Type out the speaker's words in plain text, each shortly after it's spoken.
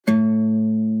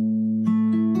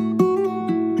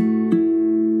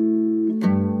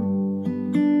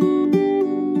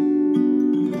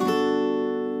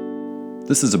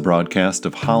This is a broadcast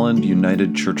of Holland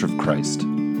United Church of Christ. At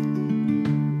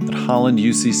Holland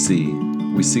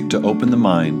UCC, we seek to open the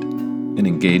mind and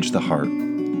engage the heart.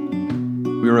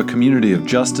 We are a community of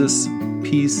justice,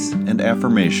 peace, and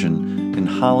affirmation in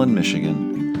Holland,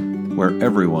 Michigan, where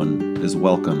everyone is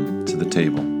welcome to the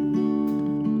table.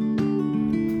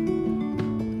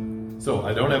 So,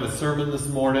 I don't have a sermon this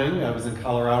morning. I was in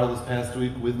Colorado this past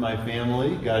week with my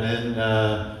family. Got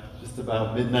in just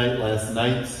about midnight last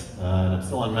night, and I'm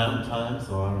still on mountain time,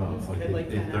 so I don't know, it's like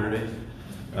 8:30.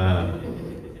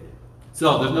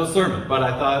 So there's no sermon, but I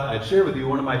thought I'd share with you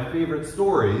one of my favorite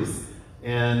stories,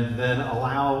 and then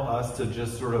allow us to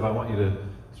just I want you to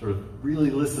sort of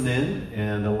really listen in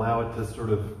and allow it to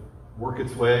sort of work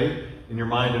its way in your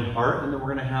mind and heart, and then we're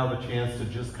going to have a chance to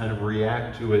just kind of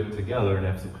react to it together and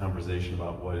have some conversation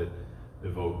about what it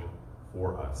evoked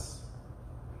for us.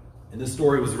 And this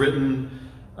story was written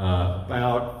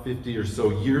about 50 or so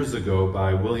years ago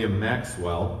by William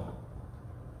Maxwell.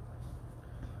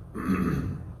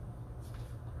 One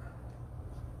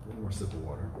more sip of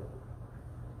water.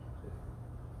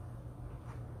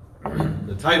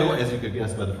 The title, as you could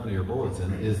guess by the front of your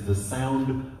bulletin, is The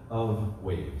Sound of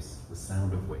Waves. The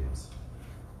Sound of Waves.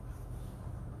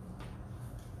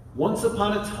 Once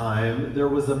upon a time, there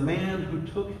was a man who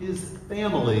took his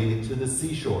family to the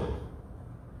seashore.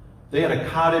 They had a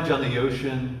cottage on the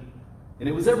ocean, and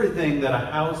it was everything that a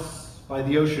house by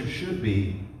the ocean should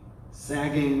be: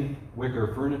 sagging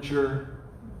wicker furniture,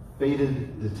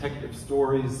 faded detective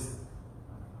stories,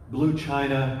 blue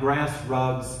china, grass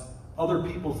rugs, other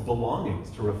people's belongings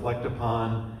to reflect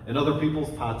upon, and other people's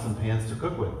pots and pans to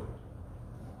cook with.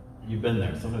 You've been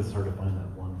there. Sometimes it's hard to find that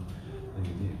one thing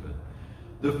you need. But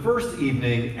the first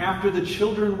evening, after the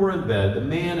children were in bed, the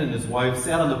man and his wife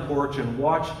sat on the porch and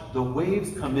watched the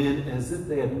waves come in as if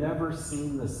they had never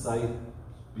seen the sight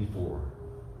before.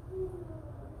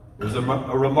 It was a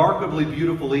remarkably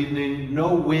beautiful evening,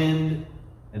 no wind,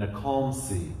 and a calm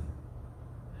sea.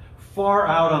 Far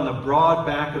out on the broad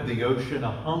back of the ocean,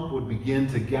 a hump would begin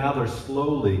to gather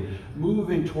slowly,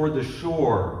 moving toward the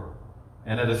shore,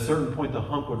 and at a certain point the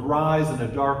hump would rise in a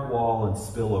dark wall and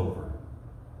spill over.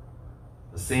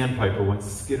 The sandpiper went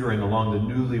skittering along the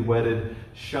newly wetted,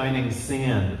 shining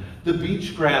sand. The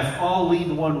beach grass all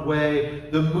leaned one way.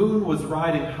 The moon was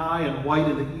riding high and white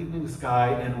in the evening sky,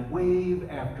 and wave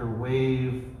after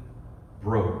wave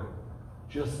broke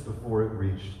just before it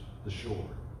reached the shore.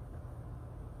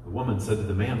 The woman said to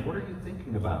the man, "What are you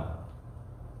thinking about?"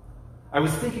 "I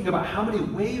was thinking about how many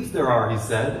waves there are," he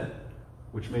said,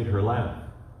 which made her laugh.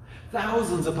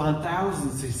 "Thousands upon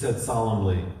thousands," he said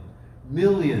solemnly.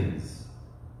 "Millions.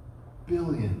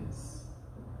 Billions."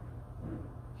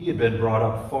 He had been brought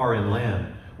up far inland,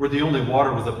 where the only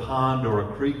water was a pond or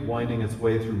a creek winding its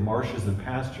way through marshes and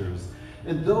pastures.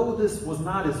 And though this was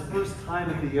not his first time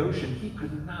at the ocean, he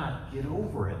could not get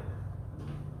over it.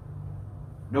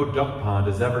 No duck pond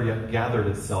has ever yet gathered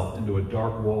itself into a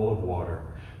dark wall of water.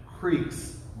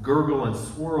 Creeks gurgle and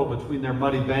swirl between their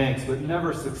muddy banks, but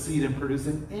never succeed in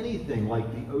producing anything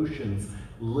like the ocean's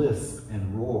lisp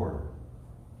and roar.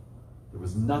 There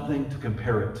was nothing to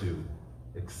compare it to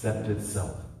except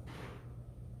itself.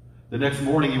 The next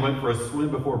morning he went for a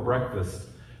swim before breakfast.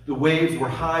 The waves were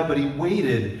high, but he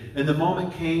waited, and the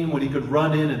moment came when he could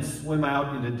run in and swim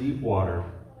out into deep water.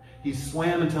 He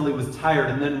swam until he was tired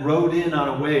and then rode in on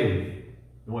a wave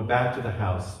and went back to the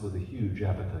house with a huge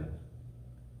appetite.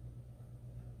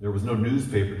 There was no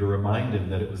newspaper to remind him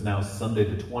that it was now Sunday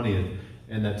the 20th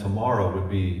and that tomorrow would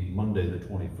be Monday the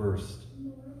 21st.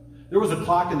 There was a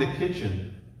clock in the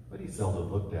kitchen, but he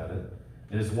seldom looked at it,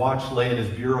 and his watch lay in his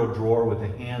bureau drawer with the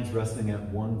hands resting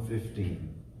at 1:15.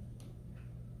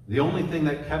 The only thing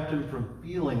that kept him from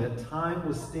feeling that time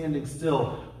was standing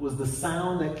still was the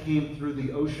sound that came through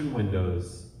the ocean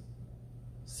windows.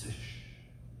 Sish,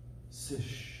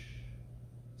 sish,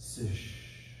 sish,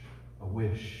 a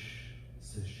wish,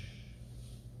 sish.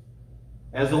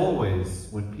 As always,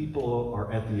 when people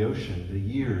are at the ocean, the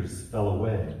years fell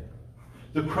away.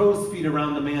 The crow's feet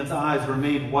around the man's eyes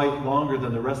remained white longer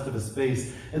than the rest of his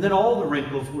face, and then all the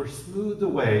wrinkles were smoothed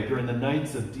away during the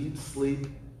nights of deep sleep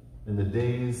and the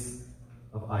days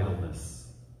of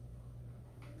idleness.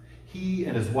 He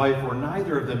and his wife were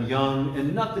neither of them young,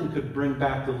 and nothing could bring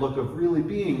back the look of really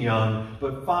being young,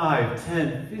 but 5,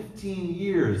 10, 15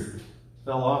 years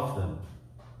fell off them.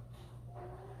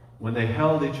 When they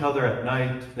held each other at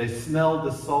night, they smelled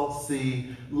the salt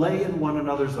sea, lay in one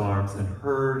another's arms, and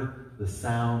heard the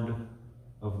sound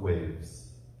of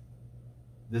waves.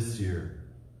 This year,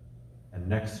 and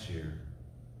next year,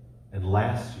 and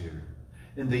last year,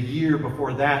 and the year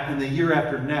before that, and the year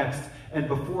after next, and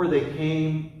before they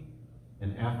came,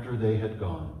 and after they had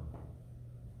gone.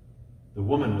 The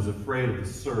woman was afraid of the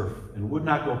surf and would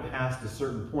not go past a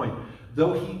certain point,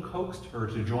 though he coaxed her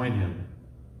to join him.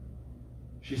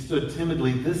 She stood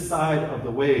timidly this side of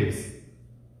the waves,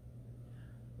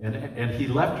 and he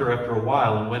left her after a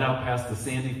while and went out past the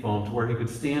sandy foam to where he could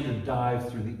stand and dive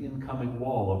through the incoming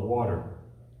wall of water.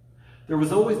 There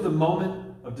was always the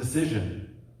moment of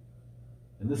decision,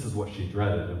 and this is what she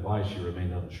dreaded and why she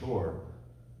remained on the shore,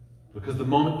 because the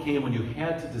moment came when you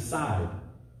had to decide,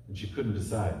 and she couldn't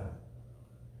decide.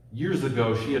 Years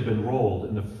ago, she had been rolled,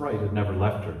 and the fright had never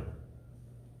left her.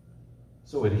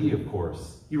 So had he, of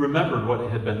course. He remembered what it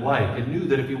had been like and knew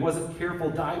that if he wasn't careful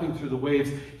diving through the waves,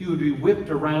 he would be whipped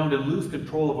around and lose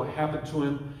control of what happened to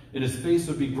him, and his face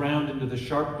would be ground into the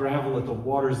sharp gravel at the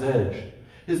water's edge.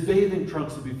 His bathing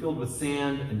trunks would be filled with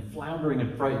sand, and floundering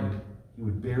and frightened, he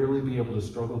would barely be able to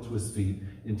struggle to his feet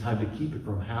in time to keep it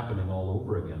from happening all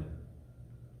over again.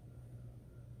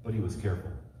 But he was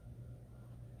careful.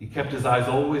 He kept his eyes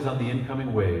always on the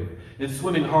incoming wave, and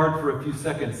swimming hard for a few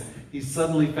seconds, he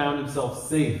suddenly found himself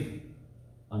safe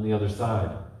on the other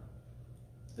side.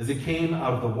 As he came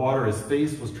out of the water, his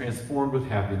face was transformed with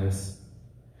happiness.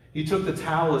 He took the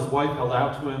towel his wife held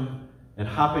out to him, and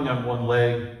hopping on one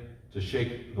leg to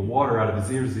shake the water out of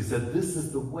his ears, he said, "This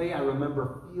is the way I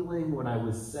remember feeling when I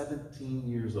was 17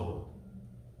 years old."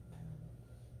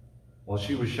 While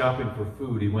she was shopping for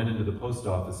food, he went into the post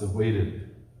office and waited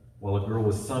while a girl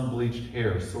with sun-bleached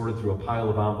hair sorted through a pile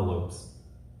of envelopes.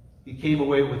 He came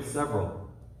away with several,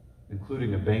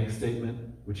 including a bank statement,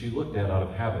 which he looked at out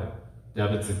of habit,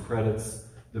 debits and credits,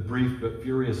 the brief but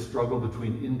furious struggle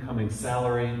between incoming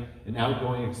salary and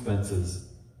outgoing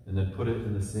expenses, and then put it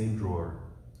in the same drawer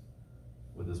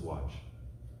with his watch.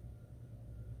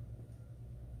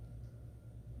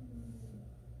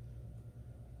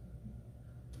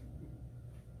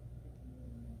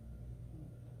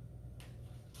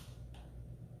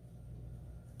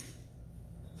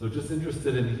 So just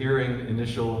interested in hearing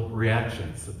initial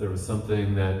reactions, if there was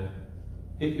something that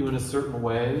hit you in a certain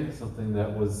way, something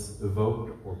that was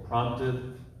evoked or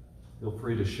prompted, feel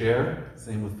free to share.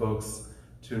 Same with folks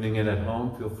tuning in at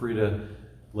home. Feel free to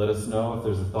let us know if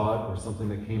there's a thought or something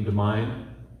that came to mind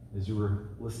as you were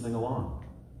listening along.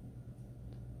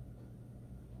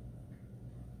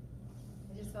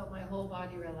 I just felt my whole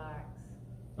body relax.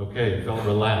 Okay, you felt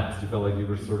relaxed. You felt like you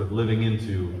were sort of living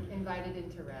into... Invited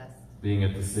into rest. Being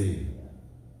at the sea.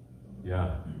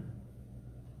 Yeah.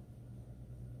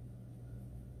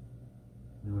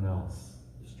 Anyone else?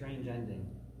 The strange ending.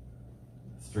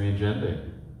 Strange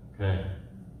ending. Okay.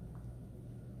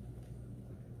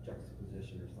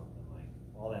 Juxtaposition or something, like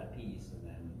all that peace and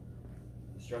then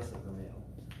the stress of the mail.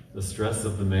 The stress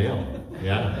of the mail.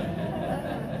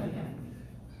 Yeah.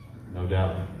 No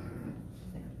doubt.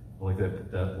 I like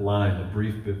that line, the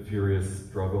brief but furious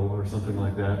struggle or something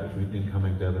like that between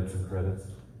incoming debits and credits.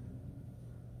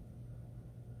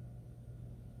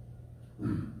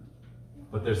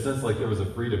 But there's sense like there was a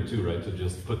freedom too, right? To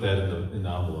just put that in the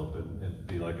envelope and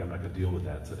be like, I'm not going to deal with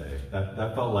that today.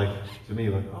 That felt like, to me,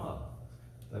 like, oh,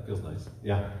 that feels nice.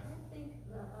 Yeah? I think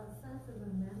the sense of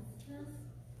immenseness,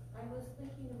 I was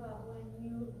thinking about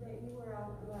that you were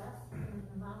out west in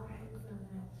the mountains and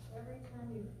that every time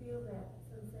you feel that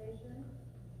sensation,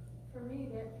 for me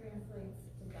that translates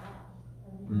to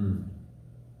God.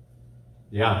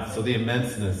 Yeah, so the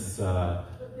immenseness. The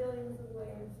billions of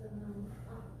waves and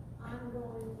the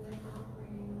ongoing Mount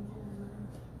Range and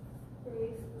the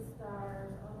space, the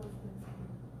stars, all those things.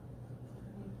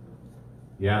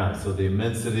 Yeah, so the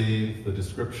immensity, the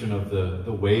description of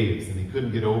the waves, and he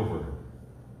couldn't get over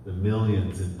the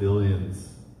millions and billions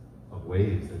of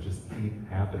waves that just keep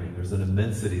happening. There's an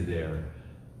immensity there,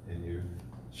 and you're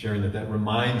sharing that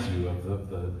reminds you of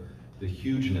the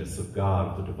hugeness of God,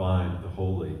 of the divine, of the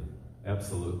holy.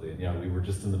 Absolutely. And yeah, we were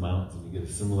just in the mountains, and you get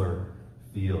a similar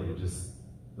feel.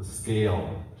 The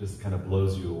scale just kind of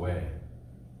blows you away.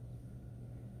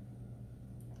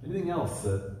 Anything else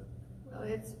that... Well,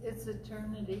 it's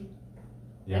eternity.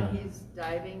 Yeah. And he's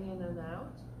diving in and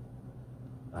out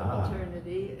of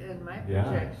eternity. And my Yeah.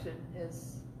 projection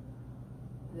is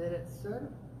that it's sort of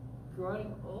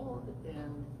growing old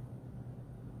and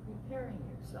preparing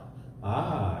yourself.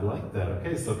 I like that.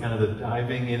 Okay, so kind of the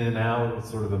diving in and out,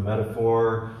 sort of a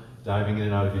metaphor, diving in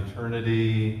and out of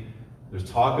eternity. There's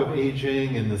talk of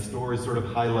aging, and the story sort of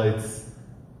highlights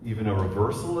even a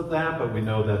reversal of that, but we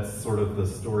know that's sort of the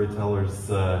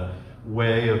storyteller's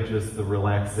way of just the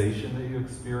relaxation that you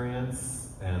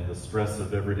experience and the stress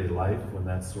of everyday life when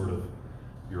that's sort of,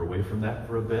 you're away from that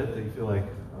for a bit, that you feel like,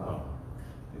 oh,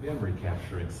 maybe I'm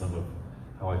recapturing some of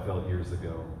how I felt years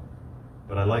ago.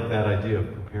 But I like that idea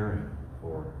of preparing.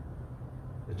 for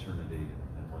eternity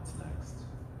and what's next.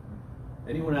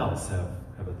 Anyone else have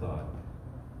a thought?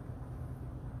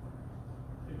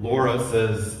 Laura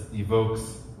says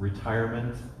evokes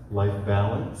retirement, life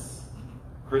balance.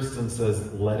 Kristen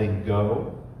says letting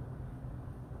go.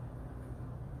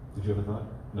 Did you have a thought?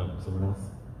 No, someone else?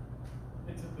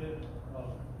 It's a bit of a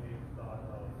thought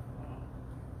of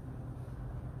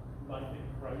life in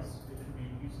Christ. It can be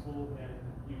useful, and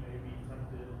you may be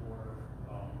tempted or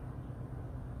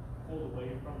pulled away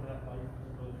from that life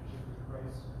in relationship with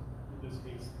Christ, in this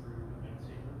case through the main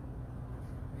statement.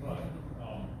 But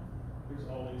there's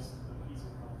always the peace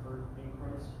and comfort in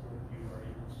Christ when you are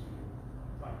able to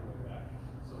find your way back.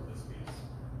 So in this case,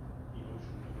 the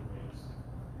ocean and the waves.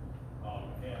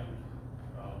 And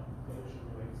the ocean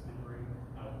and the waves did bring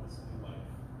out this new life,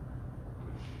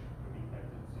 which can be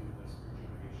connected to this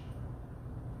rejuvenation.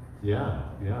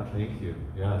 Yeah, thank you.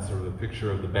 Yeah, sort of a picture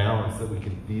of the balance that we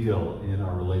can feel in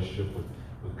our relationship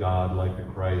with God, like in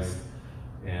Christ,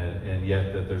 and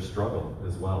yet that there's struggle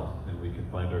as well, and we can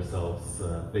find ourselves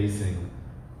facing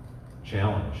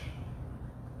challenge.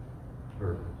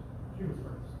 She was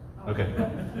first. Okay. No,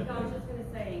 I was just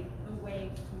gonna say, the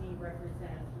waves to me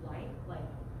represent life, like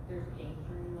there's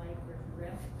danger in life, there's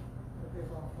risk, but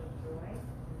there's also joy.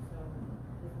 And so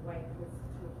this wife was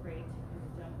too afraid to kind of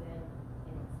jump in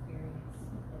and experience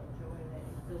that joy, that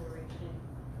exhilaration,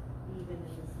 even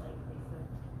in this like place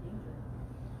of danger.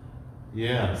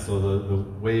 Yeah, so the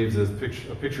waves as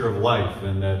a picture of life,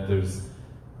 and that there's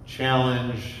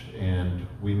challenge, and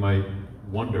we might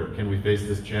wonder, can we face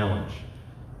this challenge?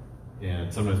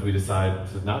 And sometimes we decide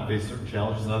to not face certain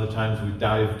challenges, and other times we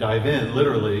dive in,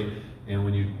 literally, and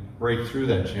when you break through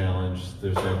that challenge,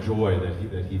 there's that joy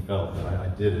that he felt, that I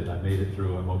did it, I made it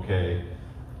through, I'm okay.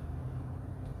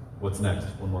 What's next?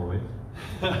 One more wave?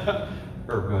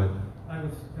 Herb, go ahead. I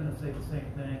was going to say the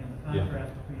same thing, and the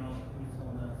contrast between all the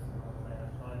peacefulness and all that,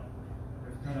 but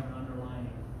there's kind of an underlying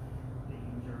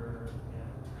danger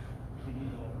and we need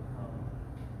to overcome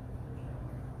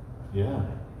the challenge.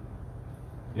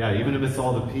 Yeah, even amidst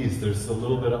all the peace, there's a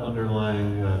little bit of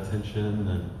underlying tension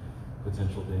and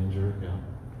potential danger. Yeah.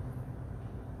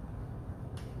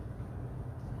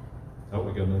 Oh,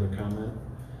 we got another comment.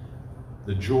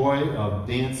 The joy of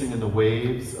dancing in the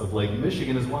waves of Lake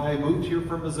Michigan is why I moved here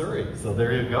from Missouri. So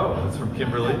there you go. That's from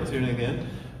Kimberly tuning in.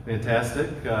 Fantastic.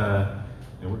 And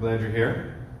we're glad you're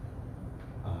here.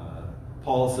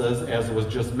 Paul says, as was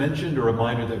just mentioned, a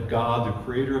reminder that God, the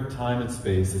creator of time and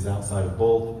space, is outside of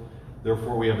both.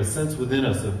 Therefore, we have a sense within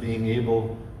us of being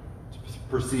able to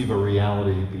perceive a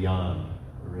reality beyond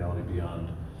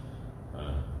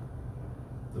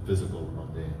the physical, the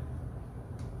mundane.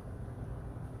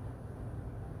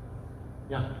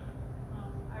 Yeah.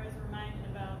 I was reminded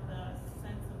about the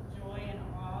sense of joy and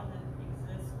awe that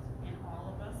exists in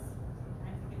all of us.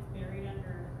 Sometimes it gets buried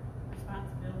under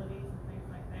responsibilities and things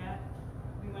like that.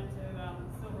 We went to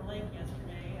Silver Lake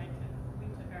yesterday. We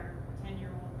took our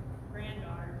 10-year-old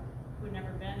granddaughter, who had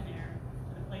never been there,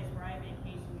 to the place where I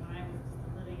vacationed when I was just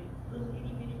a little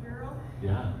itty bitty girl.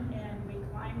 Yeah. And we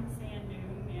climbed the sand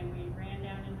dune and we ran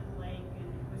down into the lake, and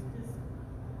it was just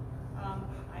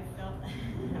I felt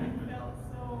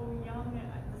so young.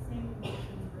 The same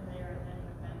emotions were there that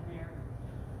have been there.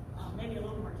 Maybe a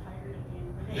little more tired at the end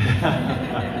of the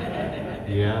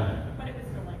day. Yeah. But it was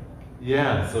delightful.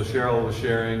 Yeah, so Cheryl was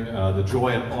sharing the joy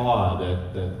and awe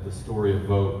that the story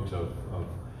evoked of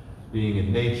being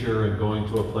in nature and going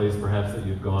to a place perhaps that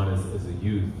you'd gone as a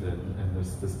youth, and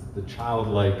there's the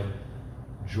childlike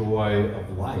joy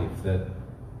of life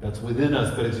that's within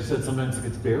us, but as you said, sometimes it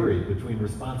gets buried between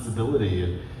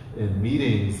responsibility and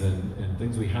meetings and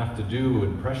things we have to do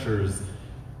and pressures,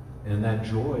 and that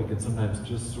joy can sometimes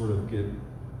just sort of get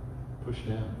pushed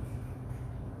down,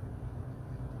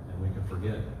 and we can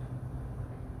forget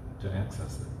to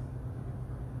access it.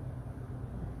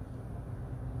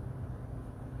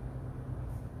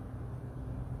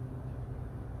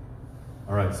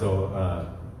 All right, so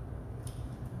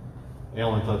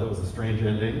Alan thought that was a strange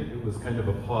ending. It was kind of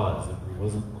a pause. It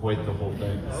wasn't quite the whole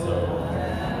thing. So,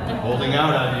 holding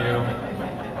out on you.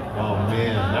 Oh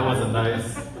man, that wasn't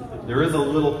nice. There is a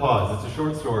little pause. It's a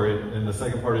short story, and the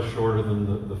second part is shorter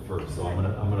than the first. So I'm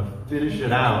gonna finish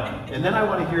it out, and then I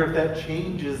want to hear if that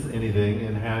changes anything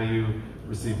in how you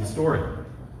receive the story.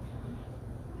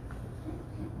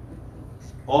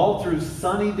 All through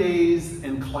sunny days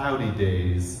and cloudy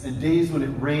days, and days when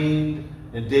it rained,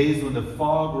 and days when the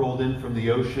fog rolled in from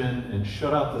the ocean and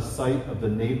shut out the sight of the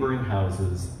neighboring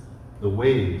houses, the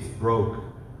waves broke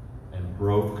and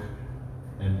broke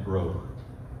and broke,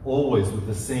 always with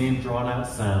the same drawn-out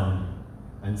sound,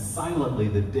 and silently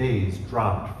the days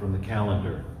dropped from the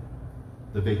calendar.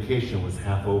 The vacation was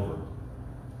half over.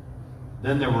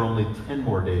 Then there were only 10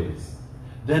 more days.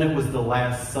 Then it was the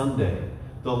last Sunday,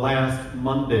 the last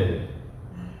Monday.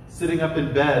 Sitting up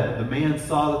in bed, the man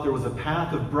saw that there was a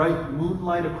path of bright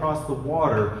moonlight across the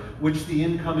water, which the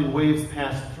incoming waves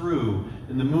passed through,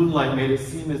 and the moonlight made it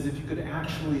seem as if you could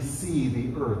actually see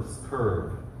the earth's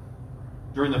curve.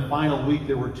 During the final week,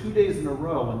 there were 2 days in a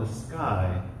row when the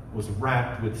sky was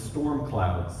wrapped with storm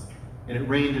clouds, and it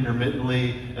rained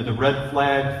intermittently, and the red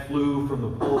flag flew from the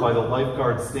pool by the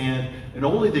lifeguard stand, and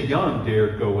only the young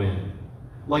dared go in.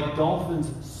 Like dolphins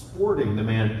sporting, the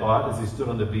man thought as he stood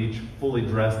on the beach, fully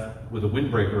dressed with a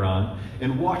windbreaker on,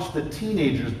 and watched the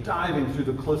teenagers diving through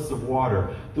the cliffs of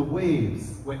water. The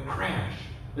waves went crash,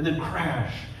 and then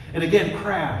crash, and again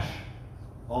crash,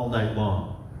 all night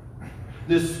long.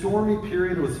 This stormy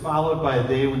period was followed by a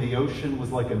day when the ocean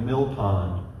was like a mill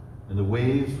pond, and the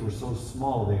waves were so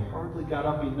small they hardly got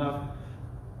up enough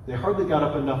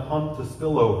hump to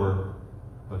spill over,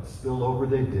 but spill over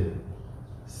they did.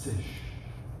 Sish,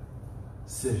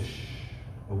 sish,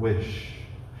 a wish.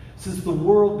 Since the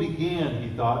world began, he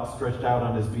thought, stretched out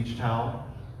on his beach towel,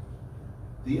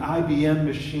 the IBM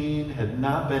machine had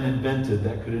not been invented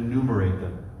that could enumerate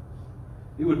them.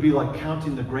 It would be like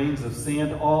counting the grains of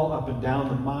sand all up and down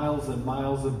the miles and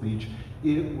miles of beach.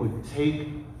 It would take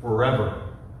forever.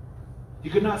 He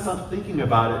could not stop thinking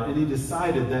about it, and he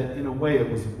decided that in a way it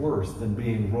was worse than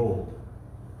being rolled.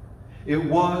 It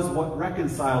was what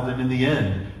reconciled him in the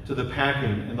end to the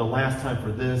packing and the last time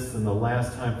for this and the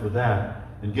last time for that,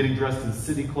 and getting dressed in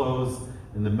city clothes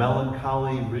and the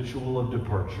melancholy ritual of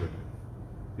departure.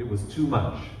 It was too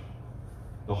much.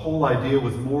 The whole idea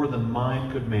was more than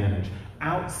mind could manage,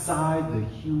 outside the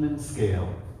human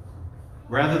scale.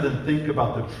 Rather than think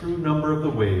about the true number of the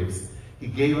waves, he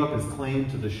gave up his claim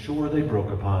to the shore they broke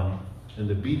upon, and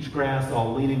the beach grass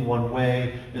all leaning one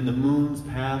way, and the moon's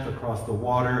path across the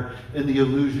water, and the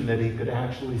illusion that he could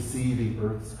actually see the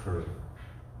earth's curve.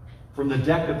 From the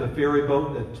deck of the ferry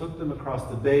boat that took them across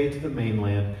the bay to the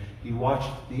mainland, he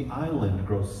watched the island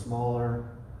grow smaller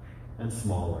and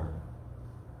smaller.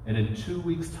 And in 2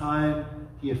 weeks' time,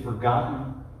 he had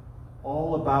forgotten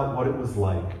all about what it was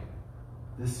like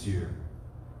this year,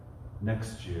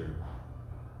 next year,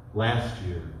 last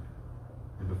year,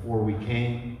 and before we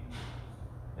came,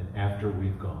 and after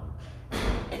we've gone.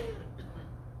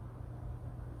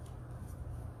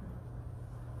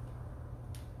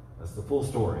 That's the full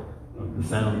story of The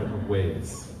Sound of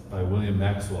Waves by William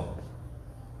Maxwell.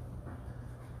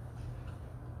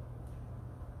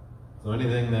 So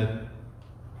anything that,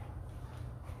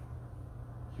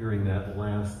 hearing that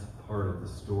last part of the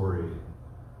story,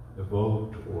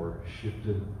 evoked or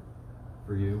shifted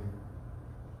for you?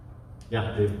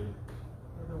 Yeah, Dave.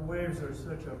 The waves are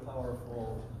such a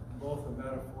powerful, both a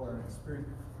metaphor and experience.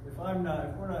 If we're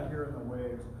not here in the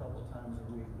waves a couple times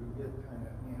a week, we get kind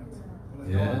of antsy. And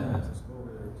the dog wants us to go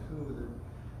over there too.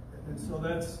 And so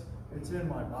it's in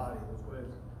my body, those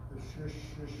waves. The shush,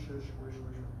 shush, shush, wish,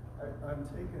 wish. I'm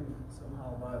taken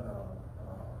somehow by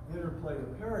the interplay,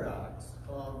 the paradox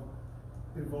of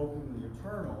evoking the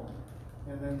eternal,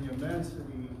 and then the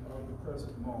immensity of the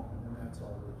present moment, and that's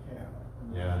all we have.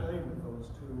 And we play with those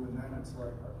two, and then it's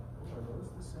like, oh, are those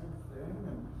the same thing?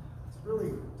 And it's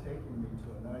really taking me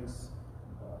to a nice,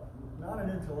 not an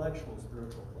intellectual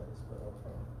spiritual place, but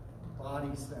a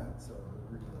body sense of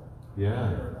the real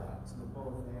paradox, the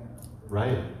both and.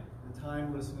 Right. The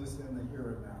timelessness and the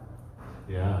here and now.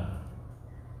 Yeah.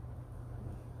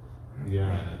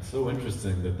 Yeah, it's so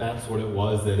interesting that that's what it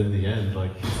was that in the end,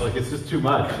 like, he's like, it's just too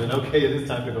much. And okay, it is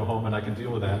time to go home and I can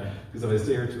deal with that. Because if I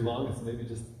stay here too long, it's maybe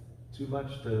just too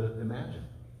much to imagine.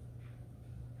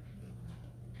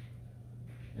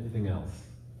 Anything else?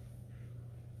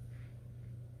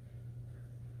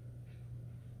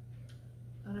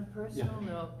 On a personal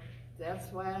note,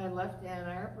 that's why I left Ann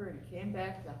Arbor and came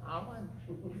back to Holland.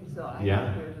 So I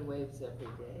can hear the waves every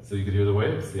day. So you could hear the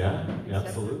waves, yeah? Except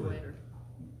Absolutely. in winter.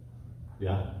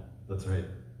 Yeah, that's right.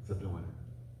 Except in winter.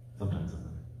 Sometimes in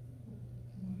winter.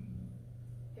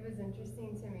 It was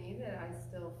interesting to me that I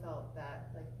still felt that,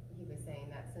 like he was saying,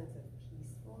 that sense of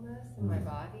peacefulness in my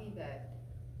body, that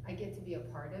I get to be a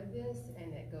part of this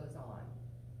and it goes on.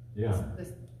 Yeah.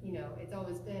 It's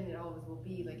always been, it always will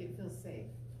be, like it feels safe.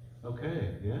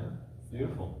 Okay, yeah.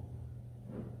 Beautiful.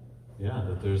 Yeah,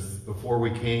 that there's before we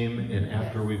came and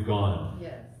after we've gone.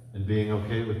 Yes. And being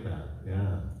okay with that.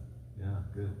 Yeah. Yeah,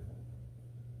 good.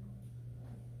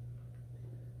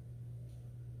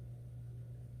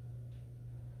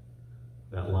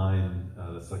 That line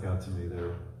that stuck out to me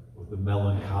there with the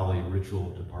melancholy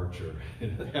ritual departure.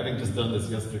 Having just done this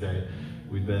yesterday,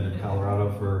 we've been in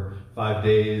Colorado for 5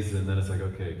 days, and then it's like,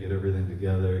 okay, get everything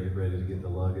together, get ready to get the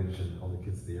luggage and all the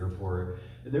kids to the airport.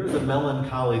 And there's a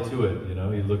melancholy to it, you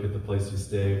know. You look at the place you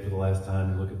stayed for the last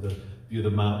time, you look at the view of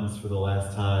the mountains for the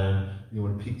last time, you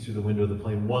want to peek through the window of the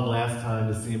plane one last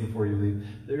time to see them before you leave.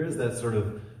 There is that sort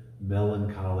of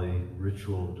melancholy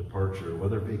ritual departure,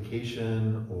 whether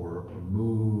vacation or a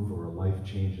move or a life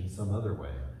change in some other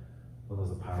way. Well, that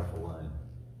was a powerful line.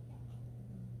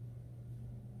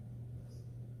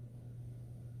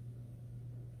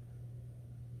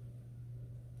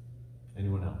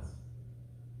 Anyone else?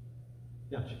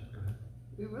 Yeah, Chip, go ahead.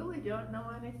 We really don't know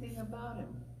anything about him,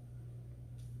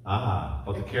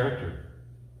 About the character.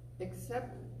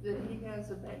 except that he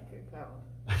has a bank account.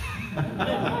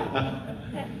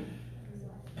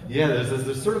 Yeah,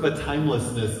 there's sort of a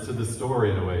timelessness to the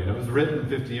story in a way. You know, it was written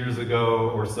 50 years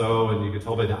ago or so, and you could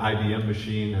tell by the IBM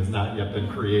machine has not yet been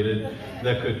created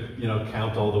that could, you know,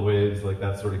 count all the waves. Like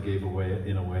that sort of gave away,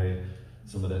 in a way,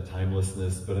 some of that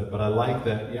timelessness. But I like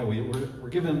that. Yeah, we're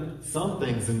given some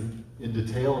things in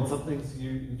detail, and some things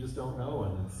you just don't know,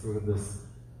 and it's sort of this.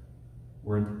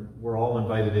 We're all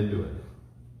invited into it.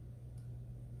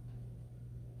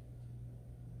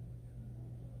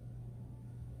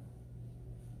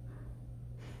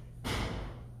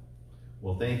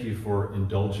 Well, thank you for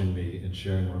indulging me in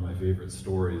sharing one of my favorite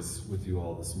stories with you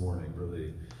all this morning.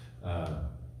 Really,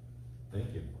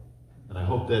 thank you. And I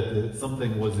hope that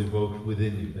something was evoked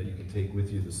within you that you can take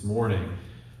with you this morning.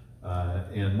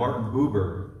 And Martin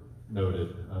Buber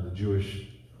noted, the Jewish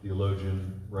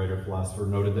theologian, writer, philosopher,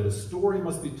 noted that a story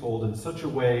must be told in such a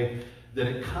way that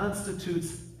it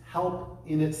constitutes help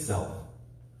in itself.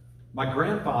 My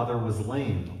grandfather was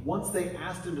lame. Once they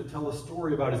asked him to tell a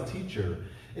story about his teacher,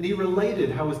 and he related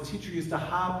how his teacher used to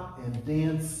hop and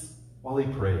dance while he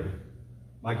prayed.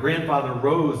 My grandfather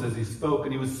rose as he spoke,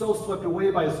 and he was so swept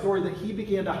away by his story that he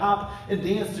began to hop and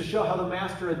dance to show how the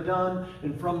master had done,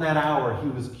 and from that hour he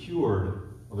was cured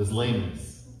of his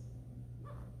lameness.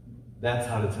 That's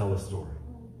how to tell a story.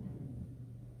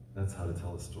 That's how to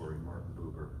tell a story, Martin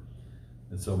Buber.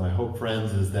 And so my hope,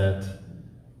 friends, is that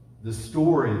the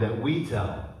story that we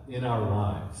tell in our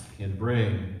lives can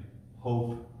bring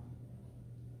hope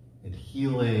and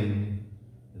healing,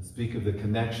 and speak of the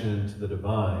connection to the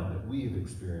divine that we've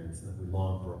experienced and that we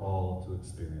long for all to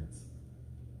experience.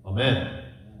 Amen.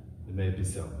 And may it be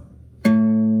so.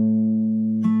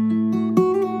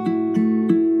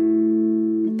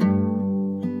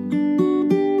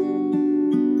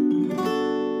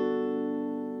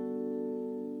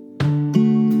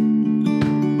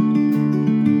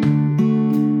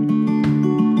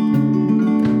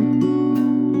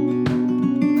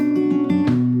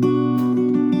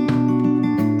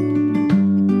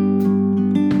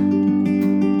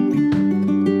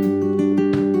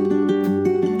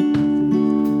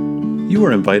 You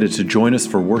are invited to join us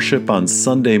for worship on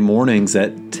Sunday mornings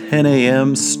at 10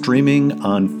 a.m. streaming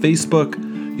on Facebook.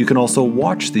 You can also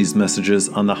watch these messages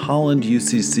on the Holland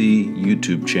UCC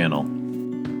YouTube channel.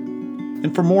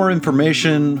 And for more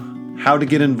information, how to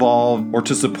get involved, or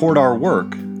to support our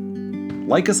work,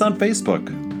 like us on Facebook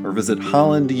or visit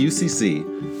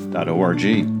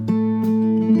hollanducc.org.